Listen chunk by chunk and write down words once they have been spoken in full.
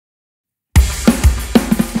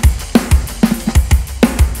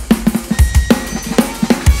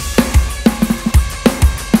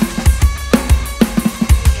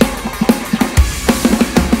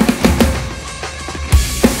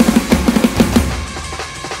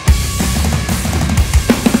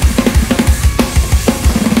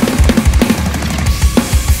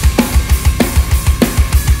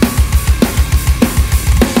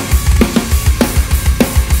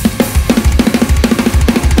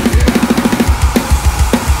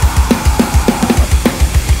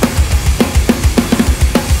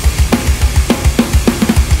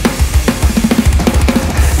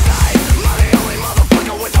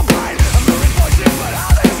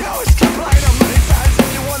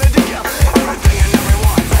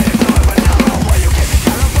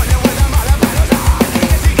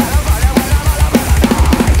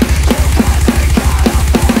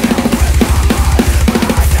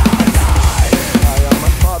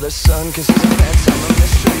the sun, cause he's a phantom, a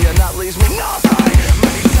mystery, and that leaves me nothing.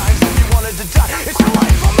 Many times if you wanted to die, it's your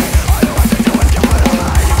life for me. All you have to do is get rid of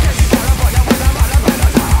me. Cause you gotta find out when I'm out of it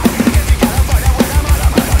or die. Cause you gotta find out when I'm out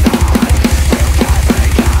of it or die. You guys ain't gotta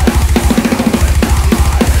find out with the mind. It's all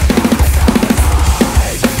in your head. It's all in my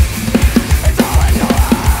head. It's all in your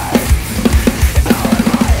head.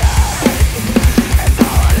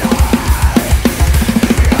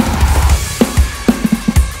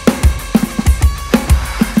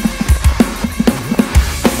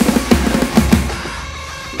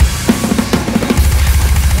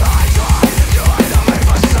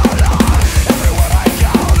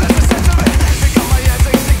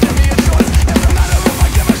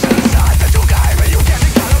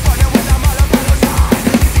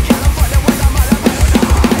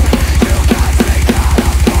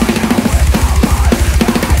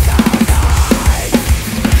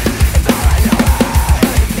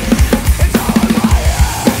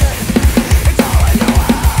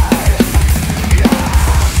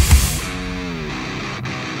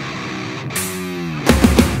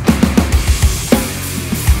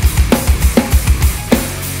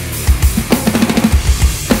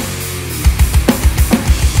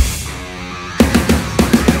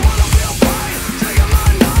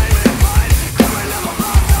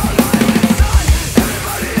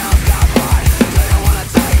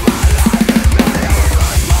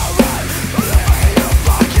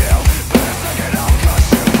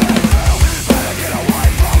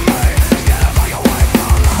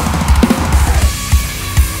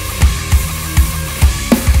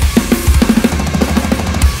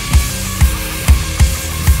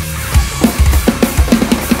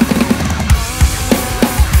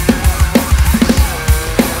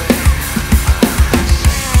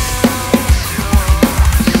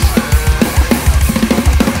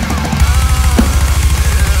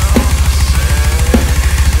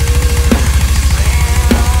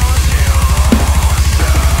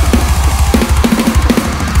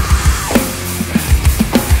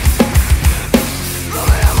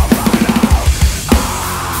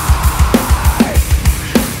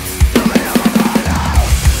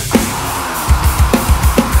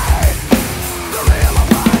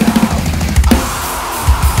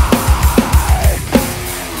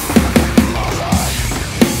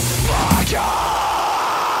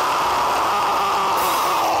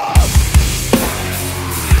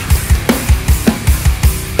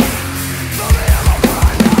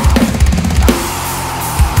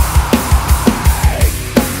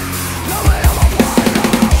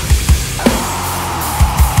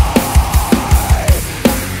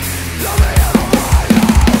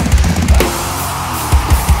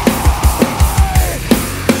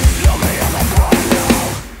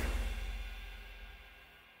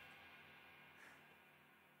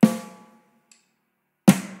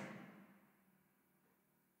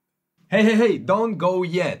 Hey, don't go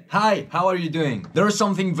yet. Hi, how are you doing? There's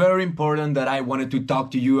something very important that I wanted to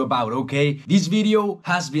talk to you about, okay? This video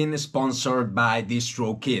has been sponsored by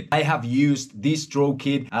DistroKid. I have used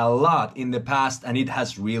DistroKid a lot in the past and it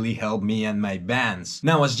has really helped me and my bands.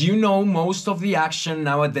 Now, as you know, most of the action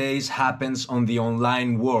nowadays happens on the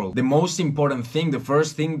online world. The most important thing, the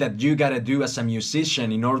first thing that you gotta do as a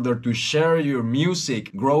musician in order to share your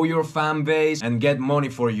music, grow your fan base, and get money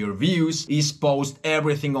for your views is post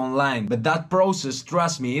everything online. But that process,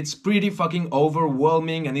 trust me, it's pretty fucking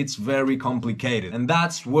overwhelming and it's very complicated. And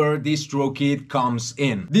that's where DistroKid comes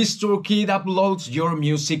in. DistroKid uploads your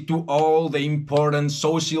music to all the important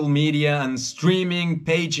social media and streaming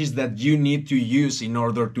pages that you need to use in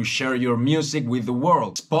order to share your music with the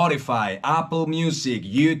world. Spotify, Apple Music,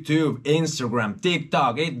 YouTube, Instagram,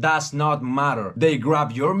 TikTok, it does not matter. They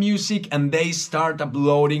grab your music and they start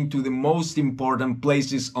uploading to the most important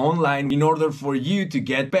places online in order for you to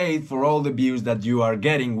get paid for all the views that you are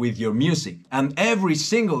getting with your music. And every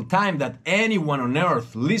single time that anyone on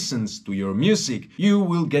earth listens to your music, you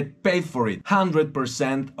will get paid for it.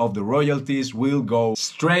 100% of the royalties will go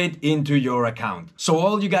straight into your account. So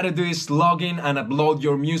all you gotta do is log in and upload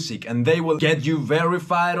your music and they will get you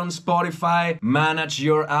verified on Spotify, manage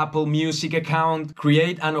your Apple Music account,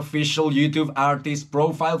 create an official YouTube artist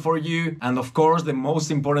profile for you, and of course the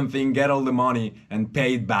most important thing, get all the money and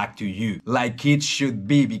pay it back to you. Like it should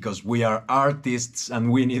be, because we are artists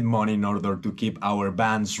and we need money in order to keep our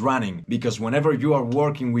bands running. Because whenever you are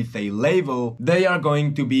working with a label, they are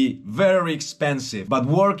going to be very expensive. But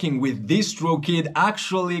working with DistroKid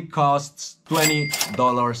actually costs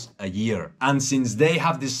 $20 a year. And since they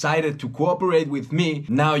have decided to cooperate with me,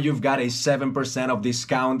 now you've got a 7% of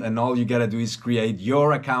discount and all you gotta do is create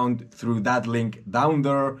your account through that link down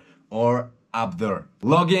there or up there.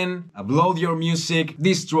 Log in, upload your music,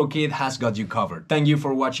 DistroKid has got you covered. Thank you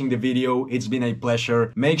for watching the video, it's been a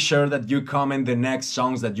pleasure. Make sure that you comment the next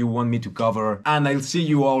songs that you want me to cover, and I'll see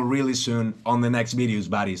you all really soon on the next videos,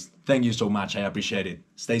 buddies. Thank you so much, I appreciate it.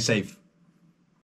 Stay safe.